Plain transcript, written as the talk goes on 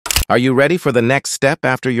Are you ready for the next step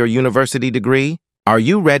after your university degree? Are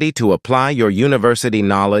you ready to apply your university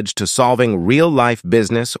knowledge to solving real-life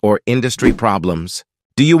business or industry problems?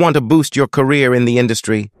 Do you want to boost your career in the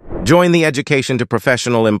industry? Join the Education to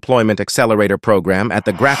Professional Employment Accelerator Program at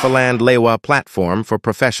the Graffiland-Lewa platform for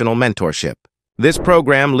professional mentorship. This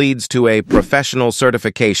program leads to a professional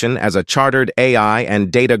certification as a chartered AI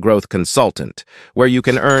and data growth consultant, where you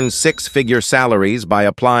can earn six-figure salaries by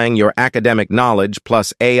applying your academic knowledge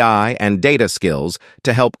plus AI and data skills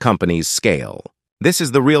to help companies scale. This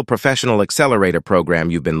is the real professional accelerator program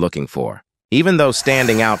you've been looking for. Even though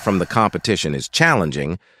standing out from the competition is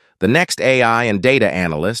challenging, the next AI and data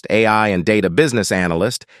analyst, AI and data business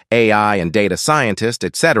analyst, AI and data scientist,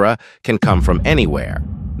 etc. can come from anywhere.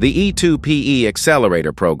 The E2PE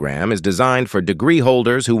Accelerator Program is designed for degree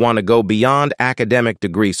holders who want to go beyond academic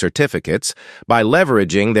degree certificates by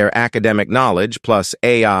leveraging their academic knowledge plus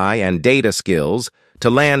AI and data skills to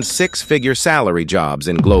land six-figure salary jobs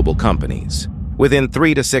in global companies. Within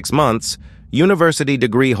 3 to 6 months, university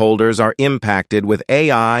degree holders are impacted with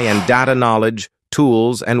AI and data knowledge,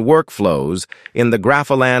 tools, and workflows in the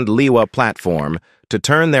Graffiland-Lewa platform to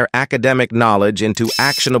turn their academic knowledge into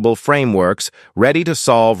actionable frameworks ready to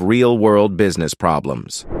solve real-world business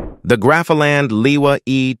problems. The Graffiland-Lewa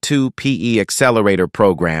E2PE Accelerator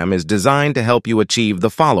Program is designed to help you achieve the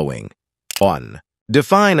following. 1.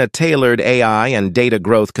 Define a tailored AI and data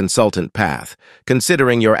growth consultant path,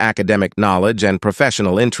 considering your academic knowledge and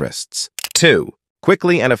professional interests. 2.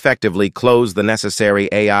 Quickly and effectively close the necessary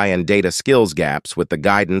AI and data skills gaps with the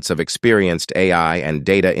guidance of experienced AI and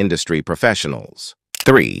data industry professionals.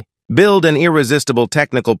 3. Build an irresistible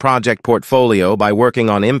technical project portfolio by working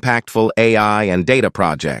on impactful AI and data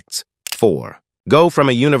projects. 4. Go from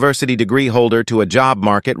a university degree holder to a job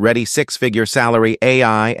market-ready six-figure salary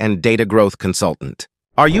AI and data growth consultant.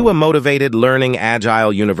 Are you a motivated, learning,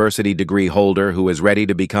 agile university degree holder who is ready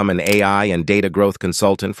to become an AI and data growth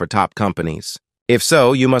consultant for top companies? If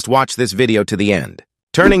so, you must watch this video to the end.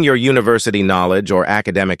 Turning your university knowledge or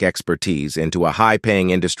academic expertise into a high-paying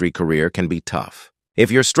industry career can be tough. If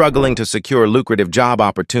you're struggling to secure lucrative job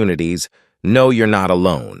opportunities, know you're not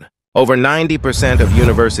alone. Over 90% of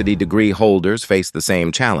university degree holders face the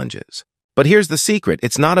same challenges. But here's the secret.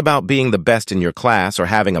 It's not about being the best in your class or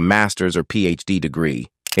having a master's or PhD degree.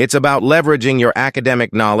 It's about leveraging your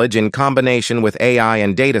academic knowledge in combination with AI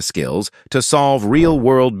and data skills to solve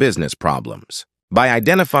real-world business problems. By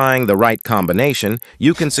identifying the right combination,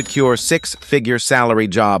 you can secure six-figure salary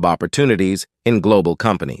job opportunities in global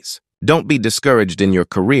companies. Don't be discouraged in your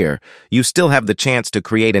career. You still have the chance to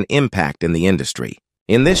create an impact in the industry.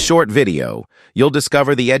 In this short video, you'll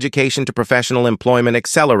discover the Education to Professional Employment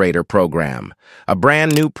Accelerator Program, a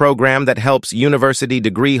brand new program that helps university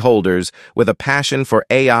degree holders with a passion for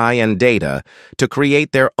AI and data to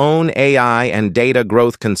create their own AI and data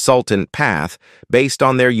growth consultant path based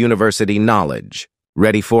on their university knowledge.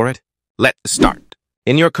 Ready for it? Let's start.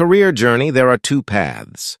 In your career journey, there are two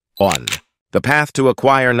paths. 1. The path to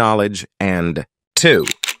acquire knowledge, and 2.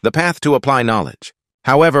 The path to apply knowledge.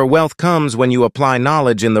 However, wealth comes when you apply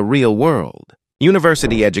knowledge in the real world.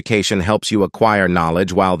 University education helps you acquire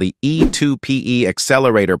knowledge, while the E2PE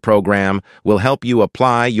Accelerator Program will help you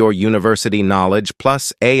apply your university knowledge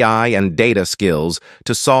plus AI and data skills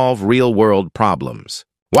to solve real-world problems.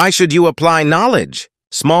 Why should you apply knowledge?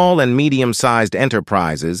 Small and medium-sized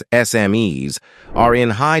enterprises, SMEs, are in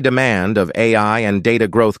high demand of AI and data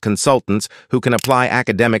growth consultants who can apply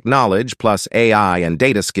academic knowledge plus AI and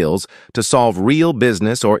data skills to solve real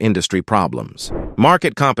business or industry problems.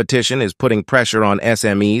 Market competition is putting pressure on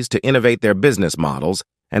SMEs to innovate their business models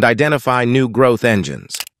and identify new growth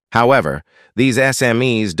engines. However, these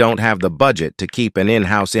SMEs don't have the budget to keep an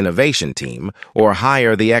in-house innovation team or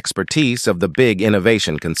hire the expertise of the big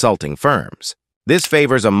innovation consulting firms. This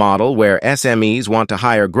favors a model where SMEs want to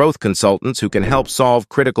hire growth consultants who can help solve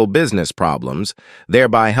critical business problems,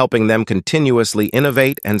 thereby helping them continuously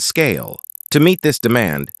innovate and scale. To meet this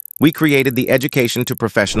demand, we created the Education to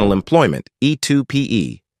Professional Employment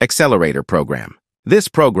 (E2PE) Accelerator Program. This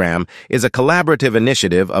program is a collaborative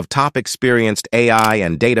initiative of top experienced AI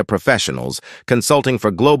and data professionals consulting for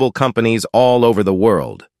global companies all over the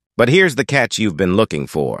world. But here's the catch you've been looking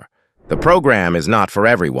for. The program is not for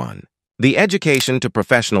everyone. The Education to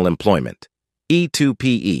Professional Employment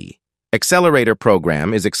 (E2PE) Accelerator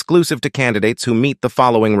Program is exclusive to candidates who meet the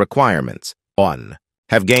following requirements. 1.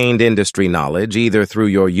 Have gained industry knowledge either through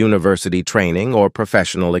your university training or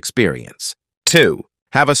professional experience. 2.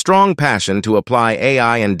 Have a strong passion to apply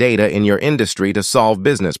AI and data in your industry to solve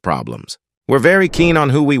business problems. We're very keen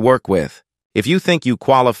on who we work with. If you think you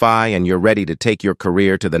qualify and you're ready to take your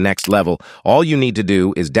career to the next level, all you need to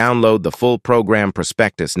do is download the full program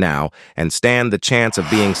prospectus now and stand the chance of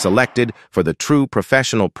being selected for the true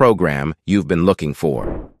professional program you've been looking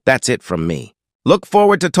for. That's it from me. Look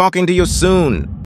forward to talking to you soon.